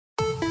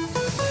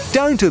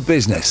Down to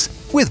Business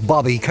with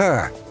Bobby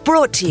Kerr.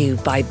 Brought to you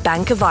by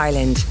Bank of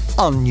Ireland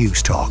On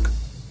News Talk.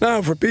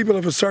 Now, for people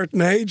of a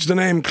certain age, the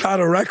name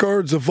Claddagh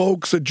Records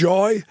evokes a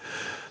joy.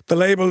 The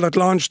label that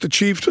launched the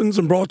Chieftains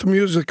and brought the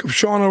music of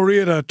Sean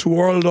O'Riordan to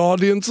world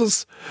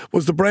audiences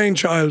was the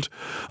brainchild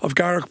of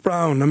Garech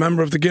Browne, a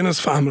member of the Guinness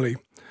family.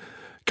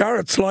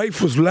 Gareth's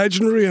life was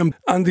legendary,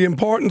 and the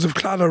importance of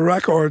Claddagh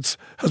Records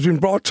has been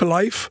brought to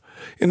life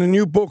in a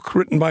new book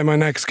written by my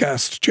next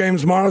guest,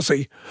 James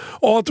Morrissey,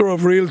 author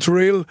of Reel to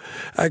Reel,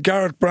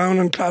 Garech Browne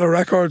and Claddagh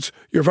Records.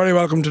 You're very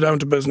welcome to Down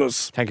to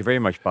Business. Thank you very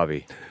much,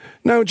 Bobby.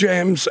 Now,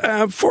 James,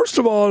 first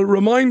of all,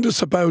 remind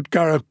us about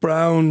Garech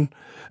Browne,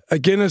 a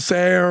Guinness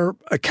heir,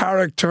 a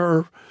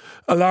character,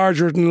 a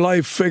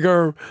larger-than-life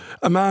figure,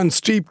 a man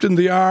steeped in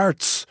the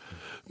arts,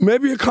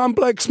 maybe a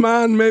complex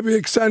man, maybe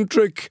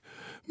eccentric,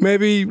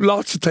 maybe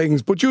lots of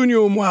things, but you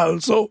knew him well.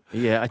 So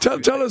yeah,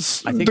 tell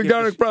us the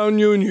Garech Browne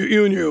you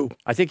knew.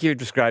 I think you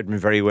described him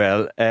very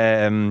well.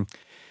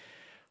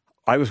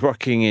 I was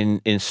working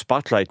in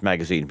Spotlight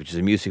magazine, which is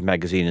a music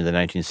magazine in the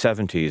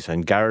 1970s,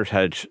 and Gareth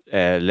had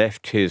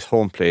left his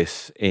home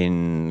place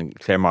in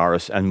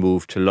Claremorris and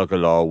moved to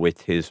Luggalaw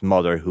with his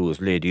mother, who was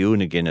Lady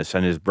Una Guinness,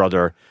 and his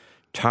brother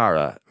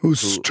Tara, who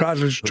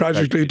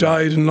tragically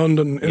died in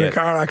London in a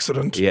car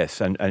accident.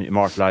 Yes, and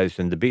immortalised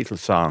in the Beatles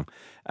song.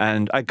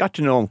 And I got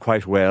to know him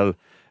quite well.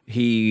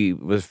 He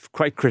was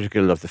quite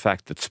critical of the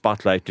fact that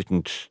Spotlight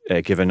didn't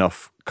give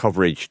enough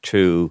coverage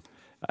to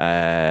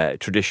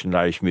traditional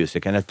Irish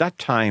music. And at that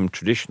time,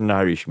 traditional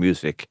Irish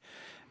music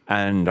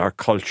and our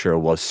culture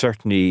was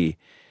certainly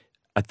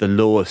at the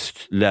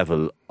lowest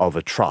level of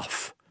a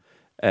trough.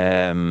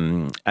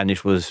 And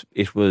it was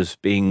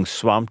being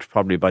swamped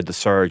probably by the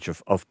surge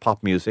of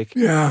pop music.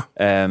 Yeah.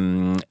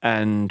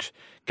 And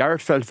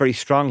Gareth felt very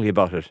strongly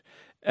about it.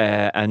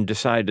 And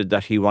decided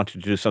that he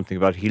wanted to do something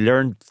about it. He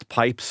learned the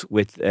pipes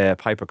with a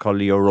piper called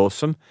Leo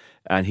Rosum,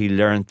 and he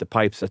learned the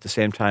pipes at the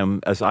same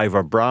time as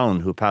Ivor Browne,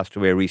 who passed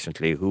away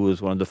recently, who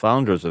was one of the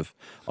founders of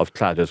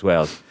Claddagh as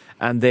well.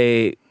 And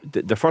the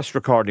first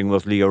recording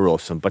was Leo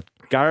Rosum, but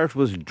Gareth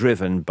was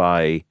driven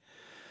by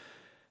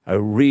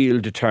a real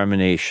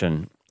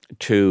determination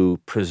to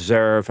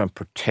preserve and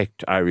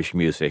protect Irish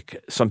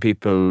music. Some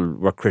people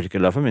were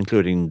critical of him,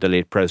 including the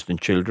late President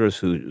Childers,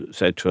 who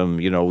said to him,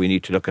 we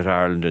need to look at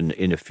Ireland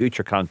in a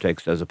future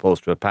context as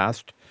opposed to a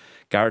past.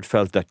 Gareth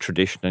felt that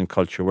tradition and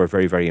culture were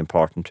very, very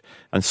important,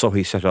 and so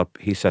he set up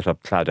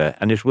Claddagh,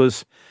 and it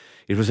was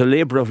a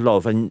labour of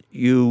love. And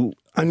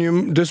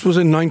this was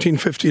in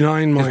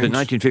 1959, mind. In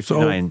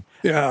 1959,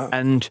 so, yeah.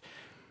 And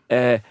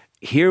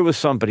here was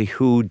somebody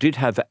who did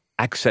have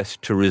access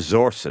to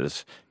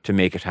resources to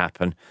make it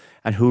happen,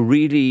 and who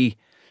really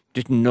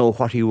didn't know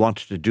what he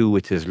wanted to do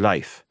with his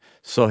life.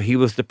 So he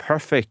was the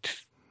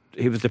perfect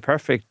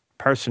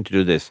person to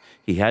do this.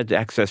 He had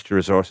access to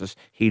resources.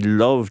 He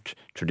loved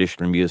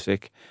traditional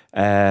music,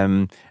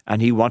 and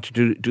he wanted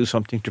to do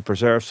something to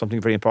preserve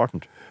something very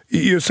important.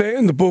 You say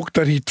in the book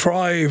that he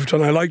thrived,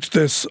 and I liked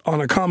this,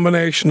 on a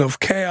combination of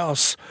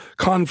chaos,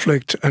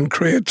 conflict and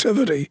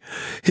creativity.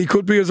 He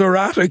could be as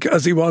erratic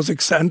as he was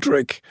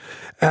eccentric.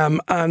 And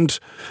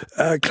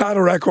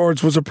Claddagh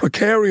Records was a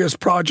precarious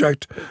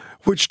project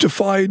which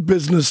defied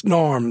business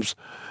norms.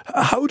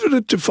 How did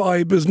it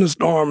defy business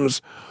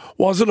norms?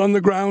 Was it on the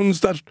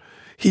grounds that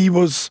he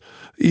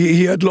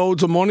had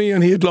loads of money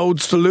and he had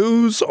loads to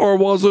lose, or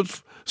was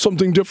it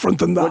something different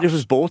than that? Well, it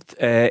was both.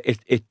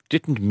 It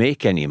didn't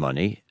make any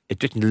money. It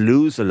didn't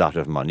lose a lot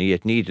of money.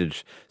 It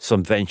needed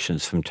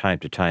subventions from time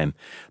to time.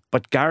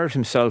 But Gareth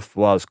himself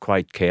was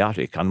quite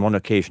chaotic. On one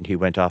occasion, he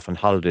went off on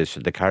holidays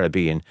to the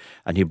Caribbean,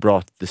 and he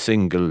brought the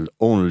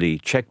single-only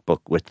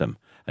checkbook with him.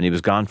 And he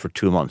was gone for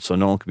 2 months, so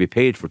no one could be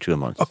paid for 2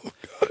 months.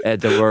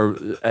 There were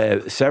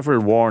several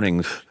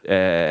warnings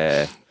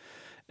given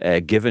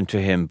to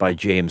him by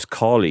James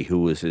Cawley, who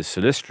was his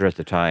solicitor at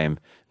the time,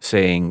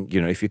 saying,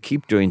 if you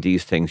keep doing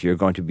these things, you're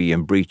going to be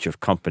in breach of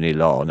company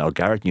law. Now,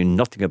 Gareth knew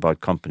nothing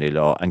about company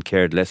law and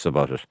cared less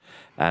about it.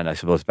 And I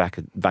suppose back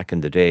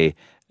in the day,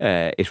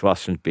 it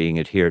wasn't being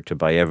adhered to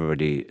by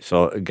everybody.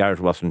 So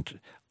Gareth wasn't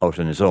out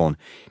on his own.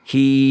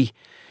 He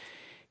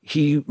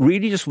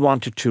really just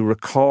wanted to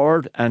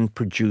record and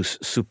produce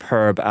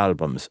superb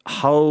albums.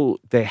 How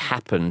they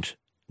happened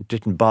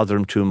didn't bother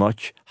him too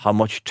much. How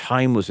much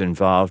time was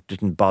involved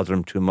didn't bother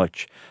him too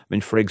much. I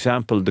mean, for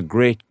example, the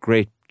great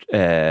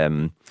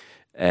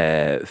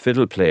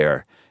fiddle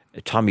player,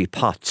 Tommy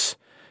Potts,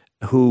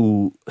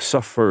 who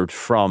suffered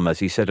from, as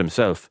he said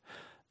himself,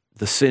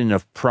 the sin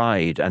of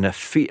pride and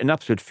an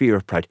absolute fear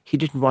of pride. He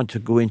didn't want to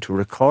go into a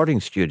recording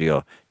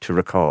studio to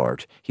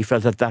record. He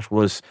felt that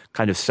was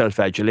kind of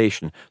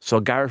self-adulation. So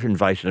Gareth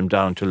invited him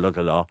down to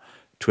Luggalaw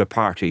to a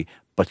party,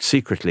 but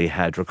secretly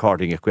had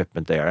recording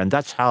equipment there. And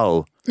that's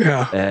how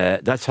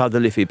the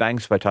Liffey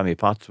Banks by Tommy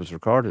Potts was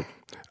recorded.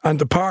 And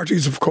the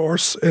parties, of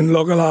course, in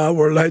Luggalaw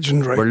were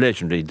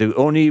legendary.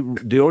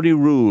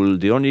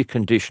 The only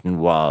condition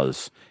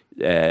was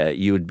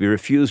you would be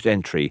refused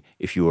entry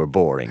if you were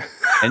boring.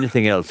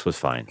 Anything else was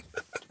fine.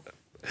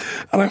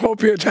 And I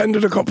hope you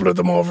attended a couple of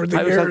them over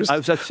the years. I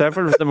was at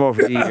several of them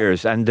over the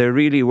years, and they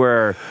really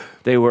were.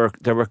 They were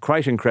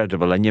quite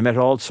incredible, and you met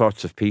all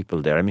sorts of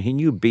people there. I mean, he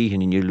knew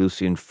Beaton, he knew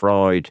Lucien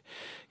Freud,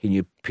 he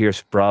knew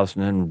Pierce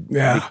Brosnan,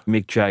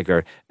 Mick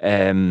Jagger,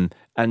 and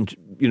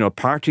you know, a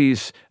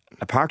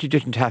party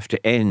didn't have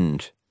to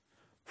end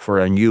for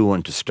a new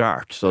one to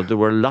start. So there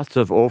were lots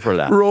of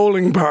overlap.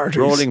 Rolling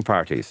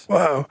parties.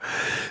 Wow.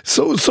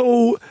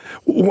 So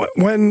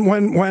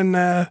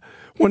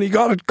when he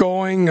got it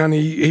going, and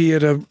he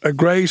had a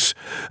great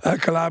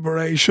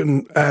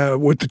collaboration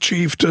with the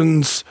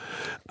Chieftains,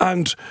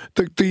 and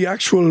the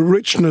actual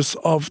richness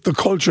of the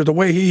culture, the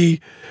way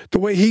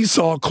he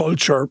saw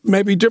culture,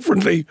 maybe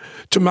differently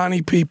to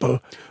many people,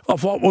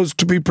 of what was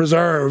to be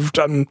preserved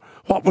and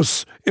what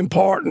was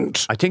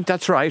important. I think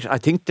that's right. I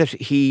think that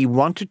he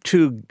wanted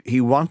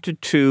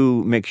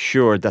to make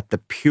sure that the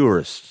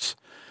purists,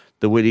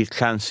 the Willie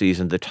Clancy's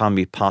and the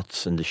Tommy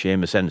Potts and the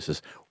Seamus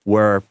Ennises,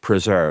 were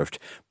preserved.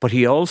 But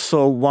he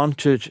also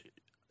wanted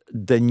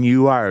the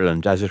new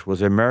Ireland, as it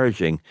was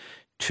emerging,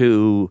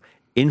 to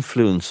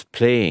influence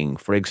playing.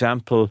 For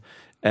example,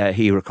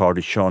 he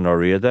recorded Sean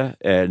O'Riordan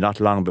not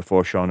long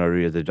before Sean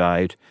O'Riordan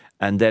died.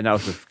 And then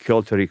out of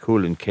Kiltary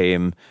Coolin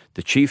came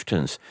the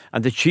Chieftains.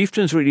 And the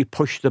Chieftains really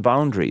pushed the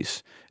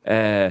boundaries.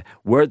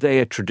 Were they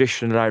a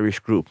traditional Irish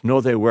group? No,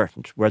 they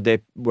weren't. Were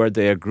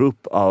they a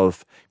group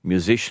of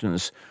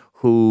musicians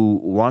who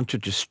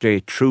wanted to stay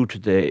true to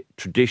the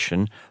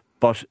tradition,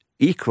 but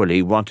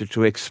equally wanted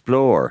to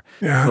explore?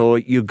 Yeah. So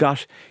you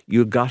got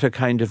a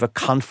kind of a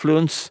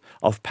confluence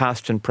of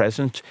past and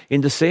present,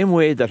 in the same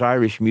way that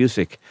Irish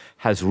music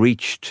has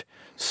reached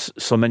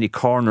so many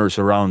corners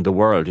around the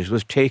world. It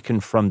was taken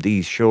from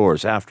these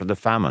shores after the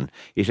famine.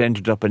 It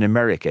ended up in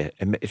America.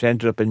 It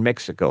ended up in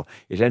Mexico.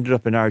 It ended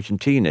up in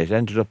Argentina. It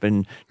ended up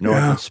in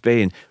northern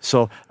Spain.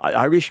 So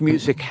Irish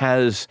music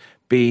has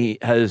been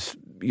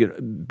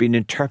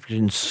interpreted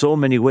in so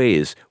many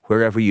ways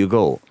wherever you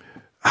go.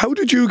 How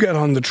did you get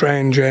on the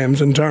train,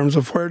 James, in terms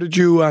of where did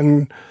you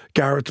and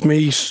Gareth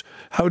meet?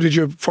 How did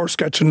you first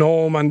get to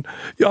know him? And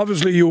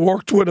obviously you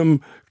worked with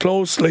him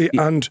closely,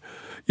 and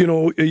you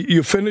know,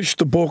 you finished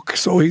the book,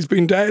 so he's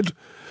been dead,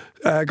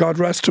 God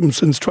rest him,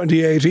 since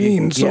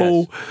 2018.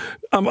 So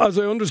as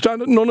I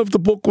understand it, none of the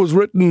book was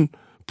written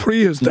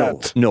pre his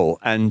death. No,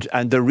 and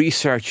the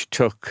research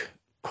took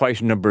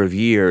quite a number of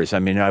years. I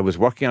mean, I was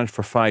working on it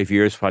for 5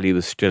 years while he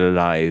was still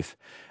alive.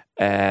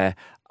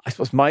 I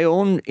suppose my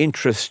own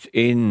interest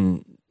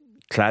in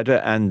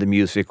Claddagh and the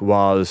music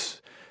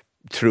was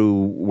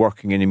through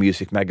working in a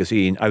music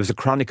magazine. I was a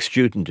chronic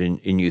student in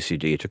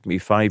UCD. It took me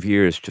 5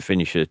 years to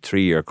finish a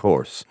 3-year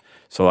course.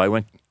 So I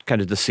went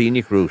kind of the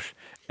scenic route.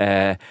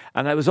 And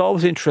I was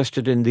always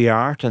interested in the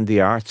art and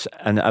the arts,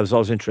 and I was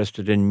always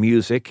interested in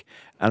music.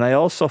 And I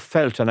also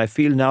felt, and I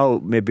feel now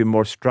maybe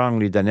more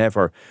strongly than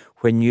ever,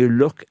 when you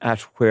look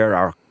at where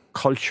our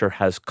culture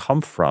has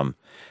come from,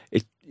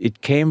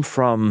 it came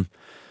from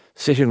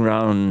sitting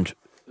around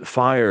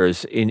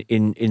fires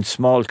in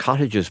small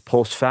cottages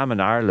post-famine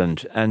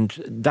Ireland,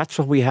 and that's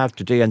what we have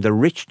today, and the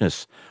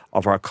richness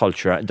of our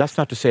culture. That's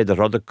not to say that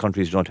other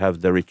countries don't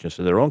have the richness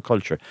of their own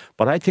culture,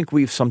 but I think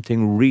we've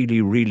something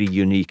really, really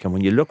unique. And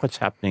when you look what's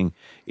happening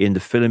in the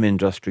film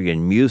industry,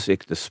 in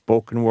music, the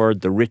spoken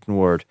word, the written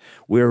word,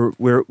 we're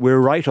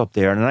right up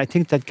there. And I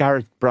think that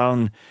Garech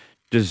Browne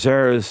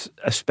deserves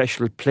a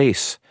special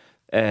place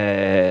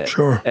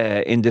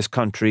in this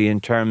country in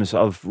terms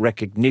of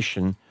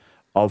recognition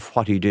of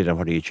what he did and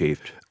what he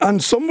achieved.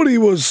 And somebody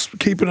was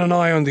keeping an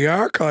eye on the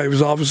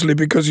archives, obviously,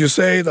 because you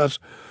say that,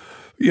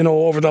 you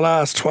know, over the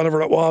last,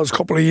 whatever it was,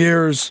 couple of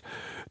years,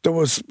 there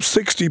was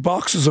 60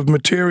 boxes of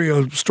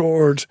material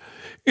stored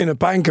in a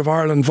Bank of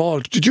Ireland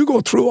vault. Did you go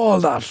through all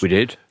that? We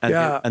did.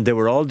 And they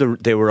were all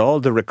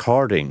the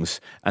recordings,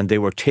 and they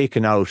were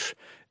taken out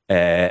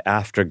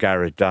after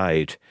Gareth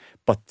died.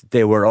 But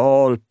they were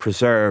all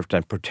preserved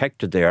and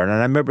protected there. And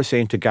I remember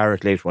saying to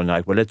Gareth late one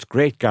night, well, it's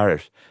great,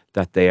 Gareth,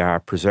 that they are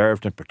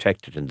preserved and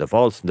protected in the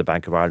vaults in the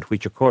Bank of Ireland,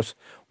 which, of course,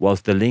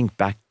 was the link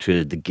back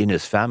to the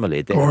Guinness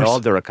family. They had all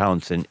their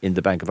accounts in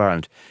the Bank of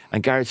Ireland.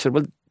 And Gareth said,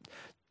 well,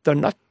 they're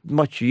not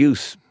much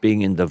use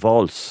being in the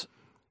vaults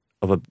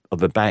of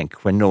a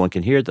bank when no one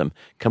can hear them.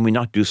 Can we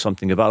not do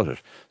something about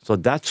it? So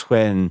that's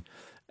when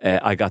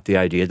I got the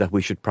idea that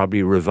we should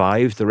probably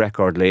revive the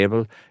record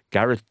label.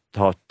 Gareth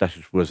thought that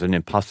it was an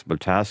impossible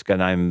task,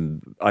 and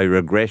I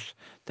regret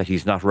that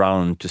he's not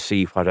round to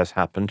see what has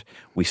happened.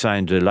 We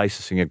signed a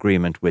licensing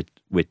agreement with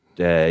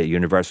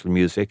Universal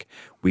Music.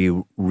 We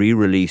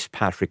re-released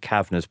Patrick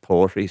Kavanagh's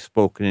poetry,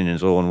 spoken in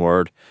his own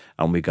word,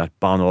 and we got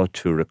Bono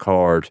to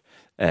record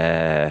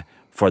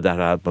for that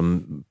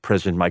album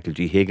President Michael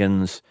D.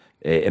 Higgins,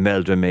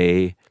 Imelda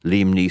May,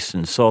 Liam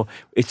Neeson. So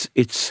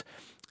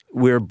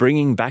we're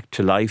bringing back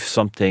to life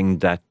something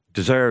that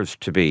deserves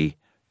to be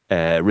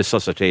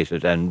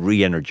resuscitated and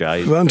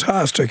re-energized.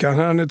 Fantastic,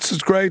 and it's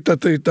great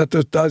that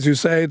as you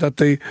say, that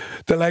the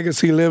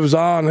legacy lives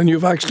on, and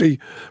you've actually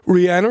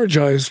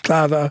re-energized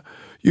Claddagh.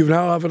 you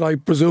now have it, I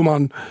presume,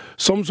 on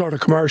some sort of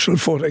commercial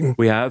footing.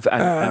 We have,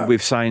 and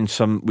we've signed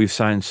some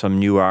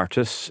new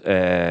artists.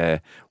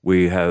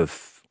 We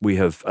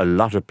have a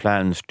lot of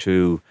plans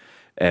to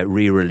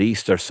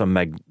re-release. There's some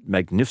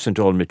magnificent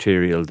old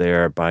material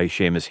there by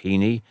Seamus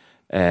Heaney,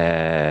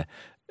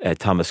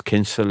 Thomas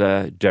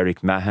Kinsella,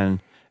 Derek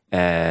Mahan.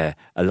 A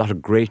lot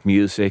of great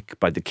music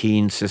by the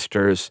Keane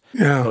sisters.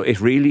 Yeah. So it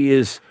really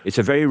is. It's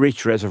a very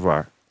rich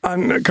reservoir.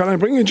 And can I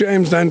bring you,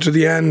 James, then to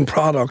the end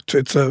product?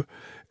 It's a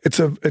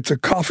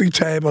coffee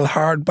table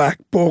hardback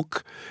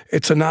book.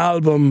 It's an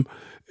album.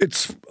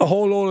 It's a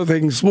whole lot of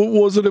things.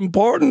 Was it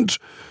important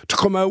to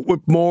come out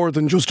with more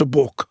than just a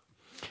book?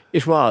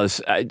 It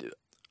was.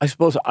 I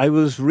suppose I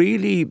was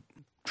really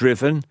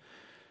driven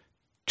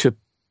to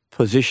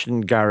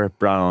position Garech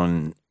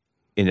Browne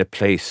in a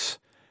place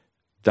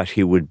that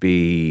he would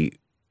be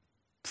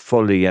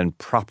fully and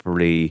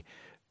properly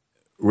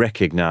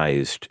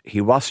recognised. He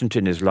wasn't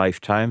in his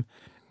lifetime.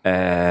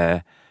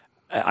 I'm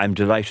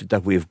delighted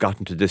that we've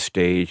gotten to this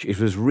stage. It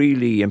was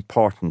really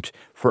important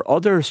for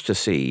others to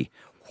see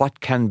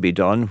what can be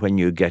done when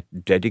you get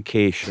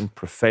dedication,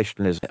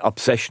 professionalism,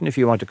 obsession, if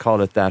you want to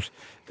call it that.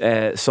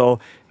 So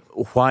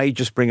why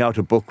just bring out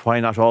a book? Why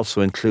not also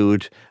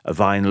include a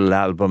vinyl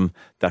album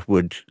that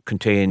would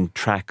contain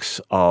tracks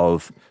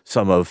of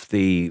some of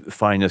the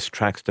finest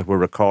tracks that were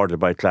recorded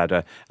by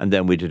Claddagh, and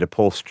then we did a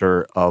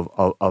poster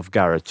of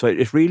Gareth. So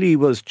it really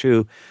was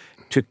to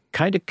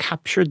kind of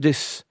capture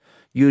this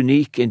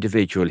unique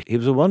individual. He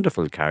was a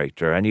wonderful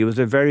character, and he was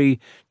a very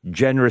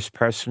generous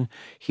person.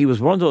 He was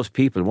one of those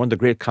people, one of the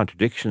great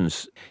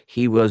contradictions.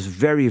 He was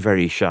very,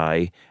 very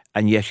shy,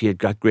 and yet he had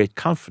got great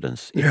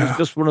confidence. It was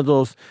just one of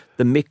those,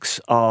 the mix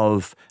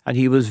of, and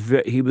he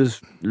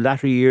was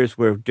latter years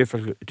were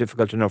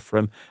difficult enough for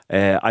him.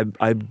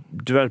 I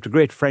developed a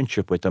great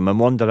friendship with him, and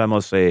one that I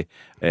must say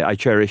I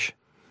cherish.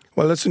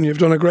 Well, listen, you've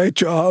done a great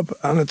job,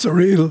 and it's a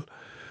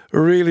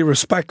really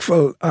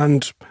respectful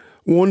and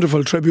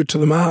wonderful tribute to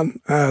the man.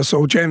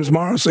 So James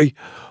Morrissey,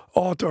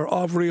 author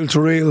of Reel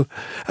to Reel,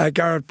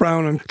 Garech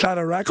Browne and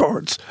Claddagh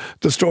Records,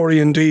 The Story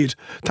Indeed.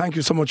 Thank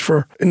you so much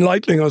for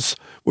enlightening us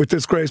with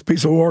this great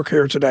piece of work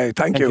here today.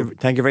 Thank you.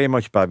 Thank you very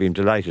much, Bobby. I'm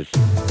delighted.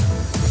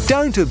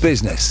 Down to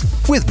Business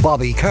with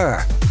Bobby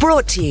Kerr.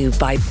 Brought to you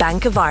by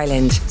Bank of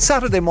Ireland.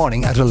 Saturday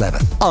morning at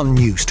 11 on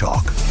News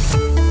Talk.